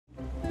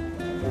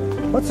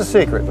What's the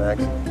secret,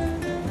 Max?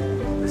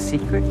 The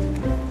secret?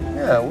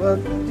 Yeah, well,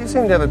 you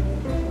seem to have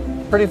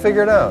it pretty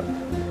figured out.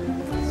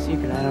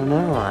 Secret, I don't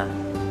know.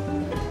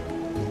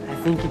 I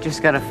think you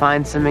just gotta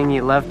find something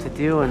you love to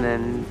do and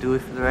then do it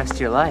for the rest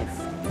of your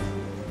life.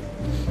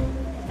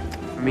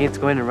 For me, it's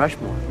going to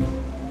Rushmore.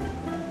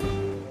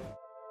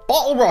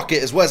 Bottle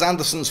Rocket is Wes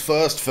Anderson's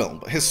first film,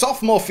 but his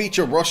sophomore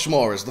feature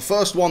Rushmore is the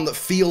first one that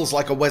feels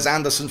like a Wes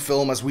Anderson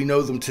film as we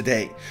know them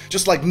today.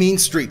 Just like Mean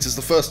Streets is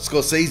the first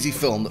Scorsese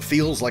film that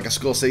feels like a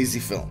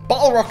Scorsese film.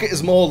 Bottle Rocket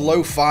is more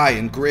lo-fi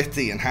and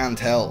gritty and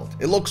handheld.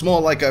 It looks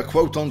more like a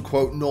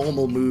quote-unquote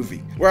normal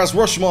movie. Whereas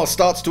Rushmore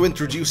starts to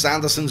introduce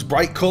Anderson's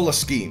bright colour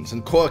schemes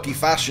and quirky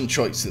fashion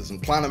choices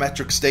and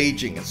planimetric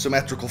staging and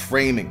symmetrical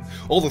framing,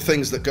 all the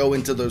things that go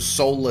into those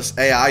soulless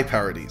AI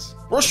parodies.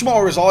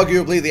 Rushmore is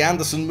arguably the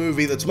Anderson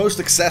movie that's most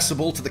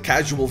accessible to the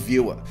casual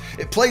viewer.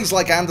 It plays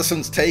like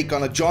Anderson's take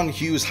on a John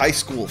Hughes high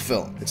school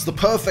film. It's the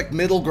perfect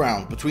middle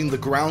ground between the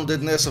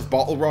groundedness of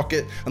Bottle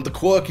Rocket and the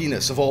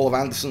quirkiness of all of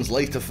Anderson's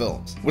later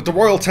films. With the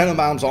Royal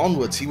Tenenbaums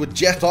onwards, he would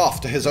jet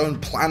off to his own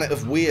planet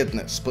of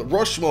weirdness, but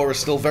Rushmore is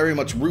still very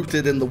much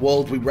rooted in the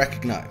world we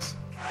recognize.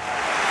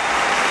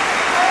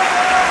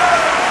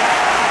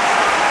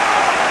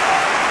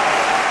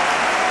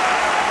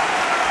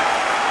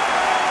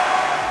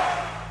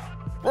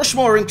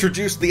 Rushmore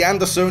introduced the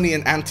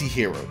Andersonian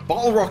Antihero.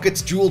 Bottle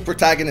Rocket's dual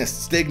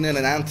protagonists, Dignan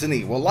and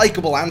Anthony, were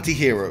likeable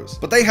anti-heroes,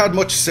 but they had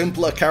much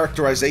simpler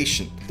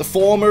characterization. The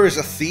former is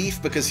a thief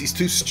because he's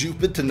too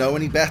stupid to know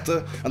any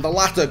better, and the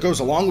latter goes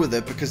along with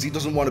it because he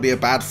doesn't want to be a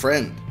bad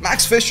friend.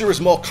 Max Fisher is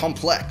more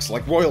complex,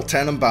 like Royal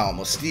Tenenbaum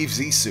or Steve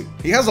Zissou.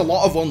 He has a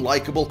lot of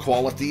unlikable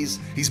qualities.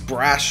 He's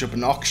brash,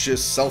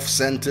 obnoxious,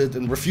 self-centered,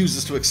 and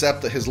refuses to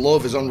accept that his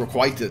love is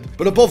unrequited.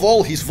 But above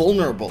all, he's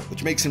vulnerable,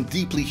 which makes him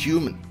deeply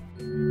human.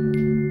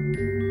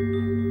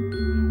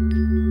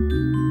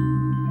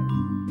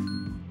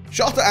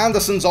 Shot at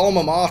Anderson's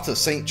alma mater,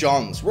 St.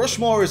 John's,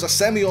 Rushmore is a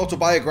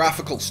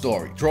semi-autobiographical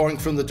story, drawing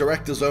from the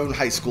director's own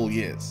high school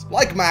years.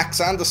 Like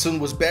Max, Anderson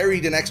was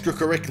buried in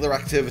extracurricular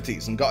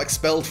activities and got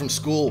expelled from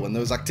school when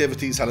those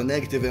activities had a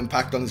negative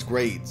impact on his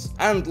grades.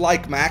 And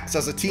like Max,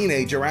 as a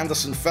teenager,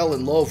 Anderson fell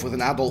in love with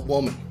an adult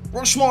woman.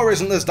 Rushmore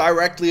isn't as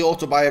directly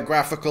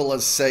autobiographical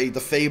as, say,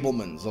 The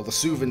Fabelmans or The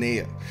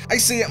Souvenir. I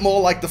see it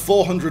more like The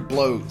 400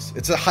 Blows.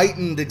 It's a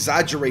heightened,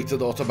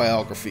 exaggerated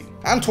autobiography.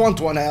 Antoine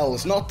Doinel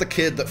is not the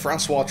kid that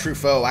Francois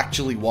Truffaut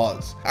actually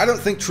was. I don't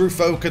think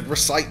Truffaut could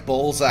recite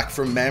Balzac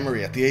from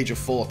memory at the age of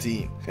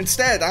 14.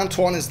 Instead,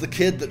 Antoine is the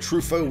kid that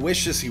Truffaut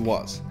wishes he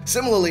was.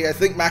 Similarly, I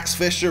think Max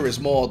Fisher is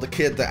more the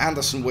kid that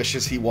Anderson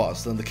wishes he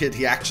was than the kid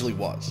he actually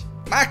was.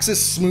 Max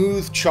is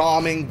smooth,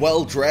 charming,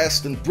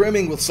 well-dressed, and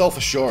brimming with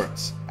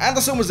self-assurance.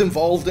 Anderson was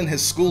involved in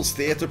his school's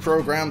theatre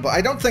program, but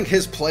I don't think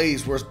his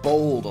plays were as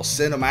bold or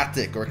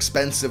cinematic or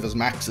expensive as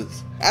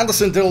Max's.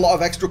 Anderson did a lot of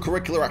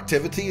extracurricular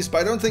activities, but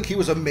I don't think he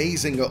was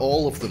amazing at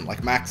all of them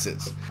like Max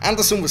is.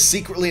 Anderson was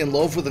secretly in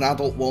love with an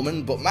adult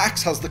woman, but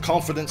Max has the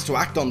confidence to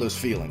act on those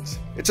feelings.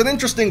 It's an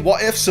interesting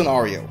what-if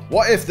scenario.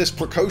 What if this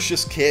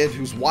precocious kid,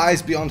 who's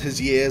wise beyond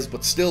his years,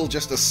 but still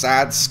just a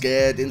sad,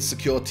 scared,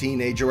 insecure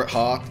teenager at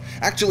heart,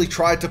 actually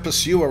tried to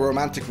pursue a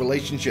romantic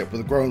relationship with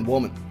a grown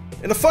woman?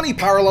 In a funny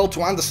parallel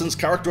to Anderson's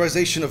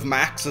characterization of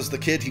Max as the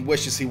kid he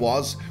wishes he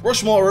was,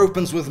 Rushmore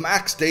opens with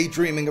Max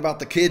daydreaming about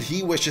the kid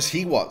he wishes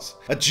he was.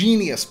 A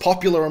genius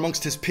popular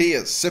amongst his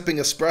peers, sipping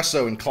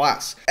espresso in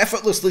class,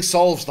 effortlessly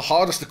solves the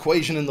hardest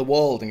equation in the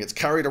world and gets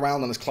carried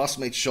around on his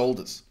classmates'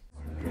 shoulders.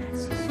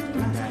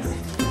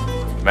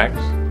 Max?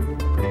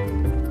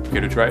 Care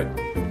to try it?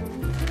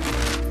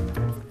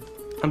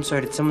 I'm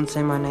sorry, did someone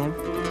say my name?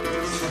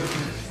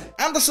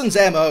 Anderson's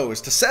M.O. is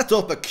to set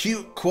up a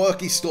cute,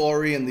 quirky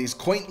story in these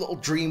quaint little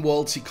dream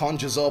worlds he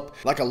conjures up,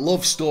 like a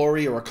love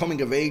story or a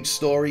coming-of-age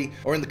story,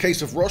 or in the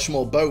case of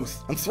Rushmore,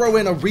 both, and throw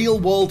in a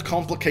real-world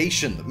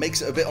complication that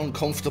makes it a bit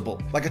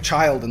uncomfortable, like a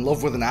child in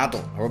love with an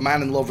adult, or a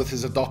man in love with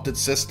his adopted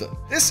sister.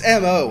 This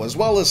M.O., as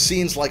well as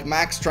scenes like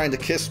Max trying to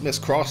kiss Miss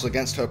Cross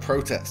against her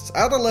protests,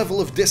 add a level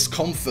of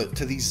discomfort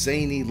to these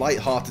zany,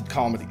 light-hearted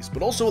comedies,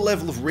 but also a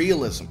level of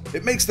realism.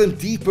 It makes them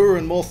deeper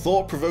and more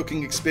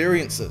thought-provoking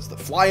experiences that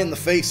fly in the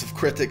face of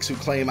critics who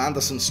claim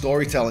Anderson's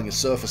storytelling is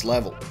surface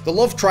level. The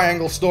love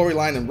triangle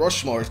storyline in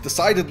Rushmore is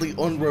decidedly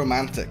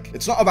unromantic.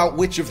 It's not about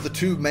which of the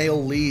two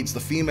male leads the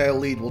female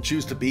lead will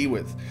choose to be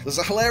with. There's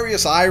a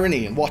hilarious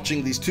irony in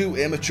watching these two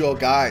immature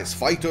guys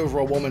fight over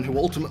a woman who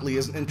ultimately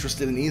isn't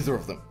interested in either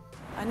of them.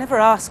 I never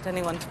asked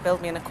anyone to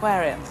build me an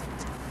aquarium.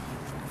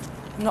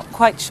 I'm not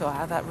quite sure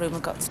how that rumour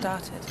got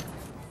started.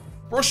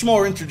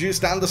 Rushmore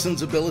introduced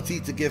Anderson's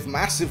ability to give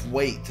massive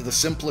weight to the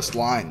simplest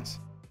lines.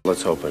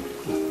 Let's hope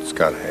it's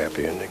got a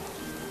happy ending.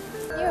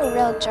 You're a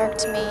real jerk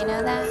to me, you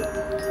know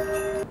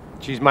that?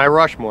 She's my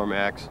Rushmore,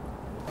 Max.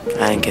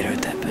 I didn't get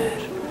hurt that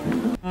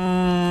bad.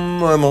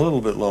 I'm a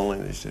little bit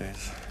lonely these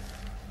days.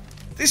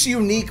 This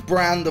unique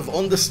brand of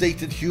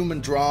understated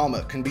human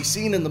drama can be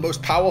seen in the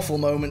most powerful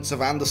moments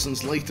of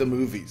Anderson's later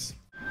movies.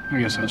 I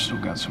guess I've still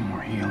got some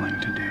more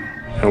healing to do.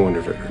 I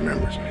wonder if it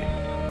remembers me.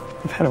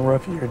 I've had a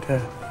rough year,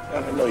 Dad.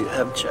 I know you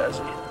have,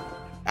 Chazzy.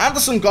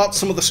 Anderson got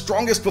some of the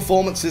strongest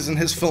performances in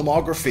his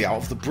filmography out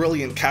of the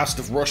brilliant cast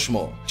of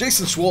Rushmore.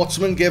 Jason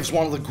Schwartzman gives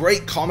one of the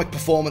great comic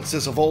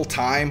performances of all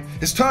time.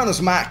 His turn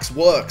as Max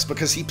works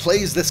because he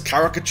plays this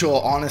caricature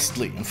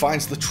honestly and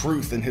finds the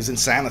truth in his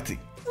insanity.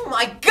 Oh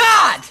my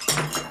God!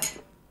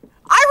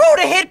 I wrote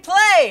a hit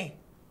play!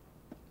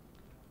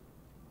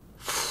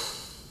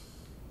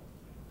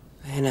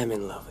 And I'm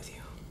in love with you.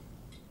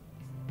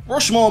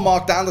 Rushmore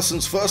marked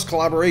Anderson's first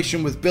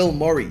collaboration with Bill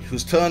Murray,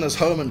 whose turn as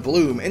Herman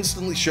Bloom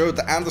instantly showed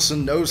that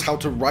Anderson knows how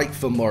to write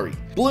for Murray.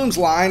 Bloom's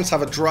lines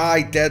have a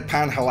dry,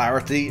 deadpan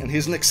hilarity, and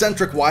he's an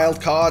eccentric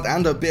wildcard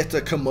and a bitter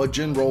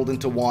curmudgeon rolled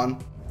into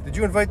one. Did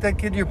you invite that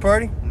kid to your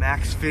party?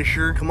 Max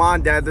Fisher. Come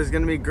on, Dad, there's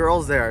gonna be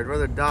girls there. I'd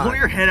rather die. Pull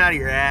your head out of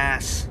your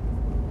ass.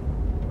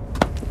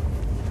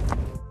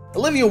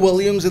 Olivia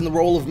Williams in the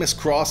role of Miss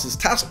Cross is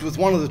tasked with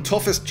one of the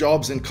toughest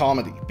jobs in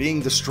comedy, being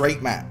the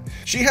straight man.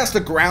 She has to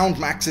ground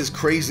Max's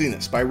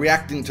craziness by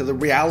reacting to the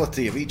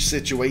reality of each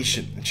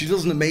situation, and she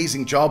does an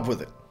amazing job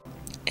with it.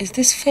 Is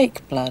this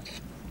fake blood?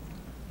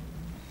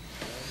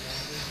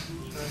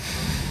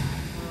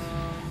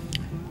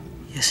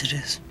 Yes, it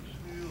is.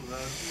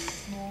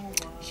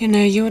 You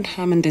know, you and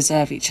Herman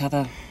deserve each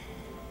other.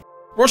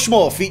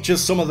 Rushmore features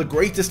some of the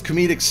greatest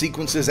comedic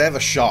sequences ever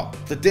shot.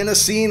 The dinner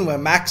scene where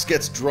Max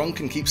gets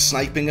drunk and keeps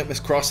sniping at Miss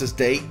Cross's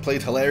date,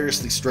 played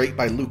hilariously straight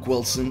by Luke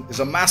Wilson,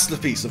 is a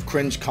masterpiece of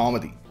cringe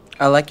comedy.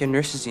 I like your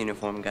nurse's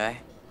uniform, guy.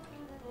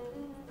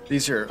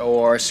 These are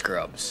OR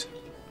scrubs.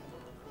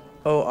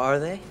 Oh, are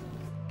they?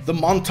 The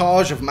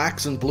montage of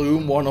Max and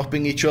Bloom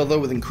one-upping each other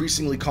with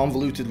increasingly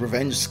convoluted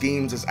revenge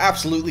schemes is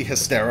absolutely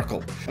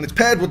hysterical, and it's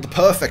paired with the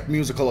perfect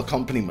musical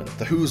accompaniment,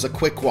 the Who's a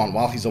quick one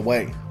while he's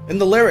away. In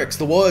the lyrics,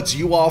 the words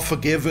 "you are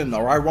forgiven"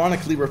 are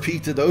ironically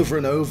repeated over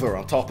and over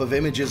on top of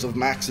images of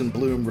Max and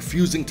Bloom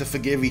refusing to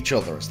forgive each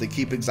other as they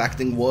keep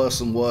exacting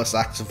worse and worse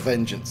acts of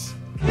vengeance.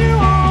 You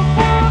are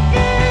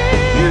forgiven.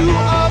 You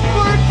are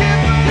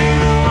forgiven.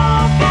 You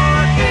are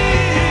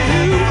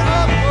forgiven. You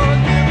are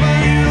forgiven.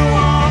 You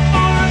are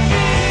forgiven.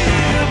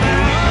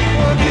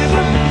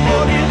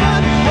 Forgiven.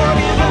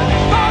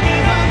 Forgiven.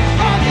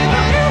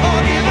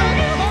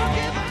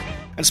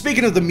 And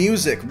speaking of the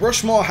music,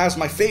 Rushmore has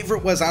my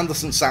favourite Wes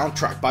Anderson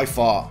soundtrack by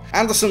far.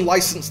 Anderson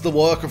licensed the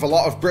work of a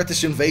lot of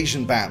British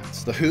invasion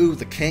bands, The Who,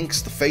 The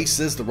Kinks, The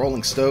Faces, The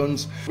Rolling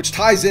Stones, which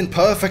ties in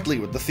perfectly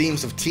with the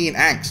themes of teen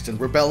angst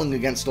and rebelling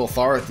against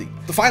authority.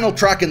 The final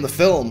track in the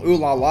film, Ooh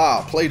La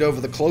La, played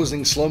over the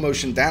closing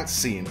slow-motion dance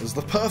scene, is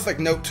the perfect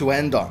note to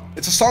end on.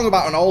 It's a song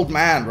about an old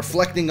man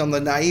reflecting on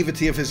the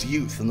naivety of his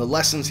youth and the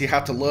lessons he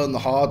had to learn the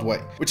hard way,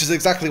 which is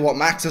exactly what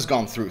Max has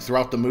gone through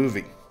throughout the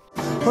movie.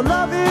 For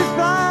love is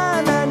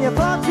blind and you're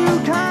far too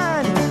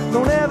kind.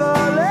 Don't ever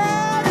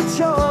let it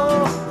show.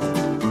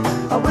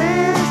 I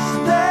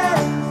wish that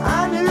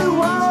I knew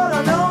what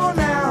I know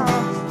now.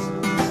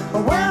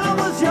 But when I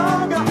was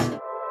younger.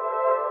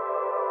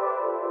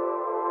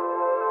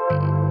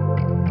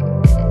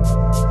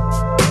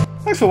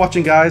 Thanks for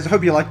watching, guys. I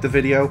hope you liked the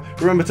video.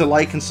 Remember to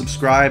like and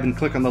subscribe and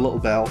click on the little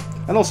bell.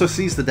 And also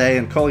seize the day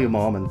and call your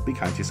mom and be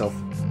kind to yourself.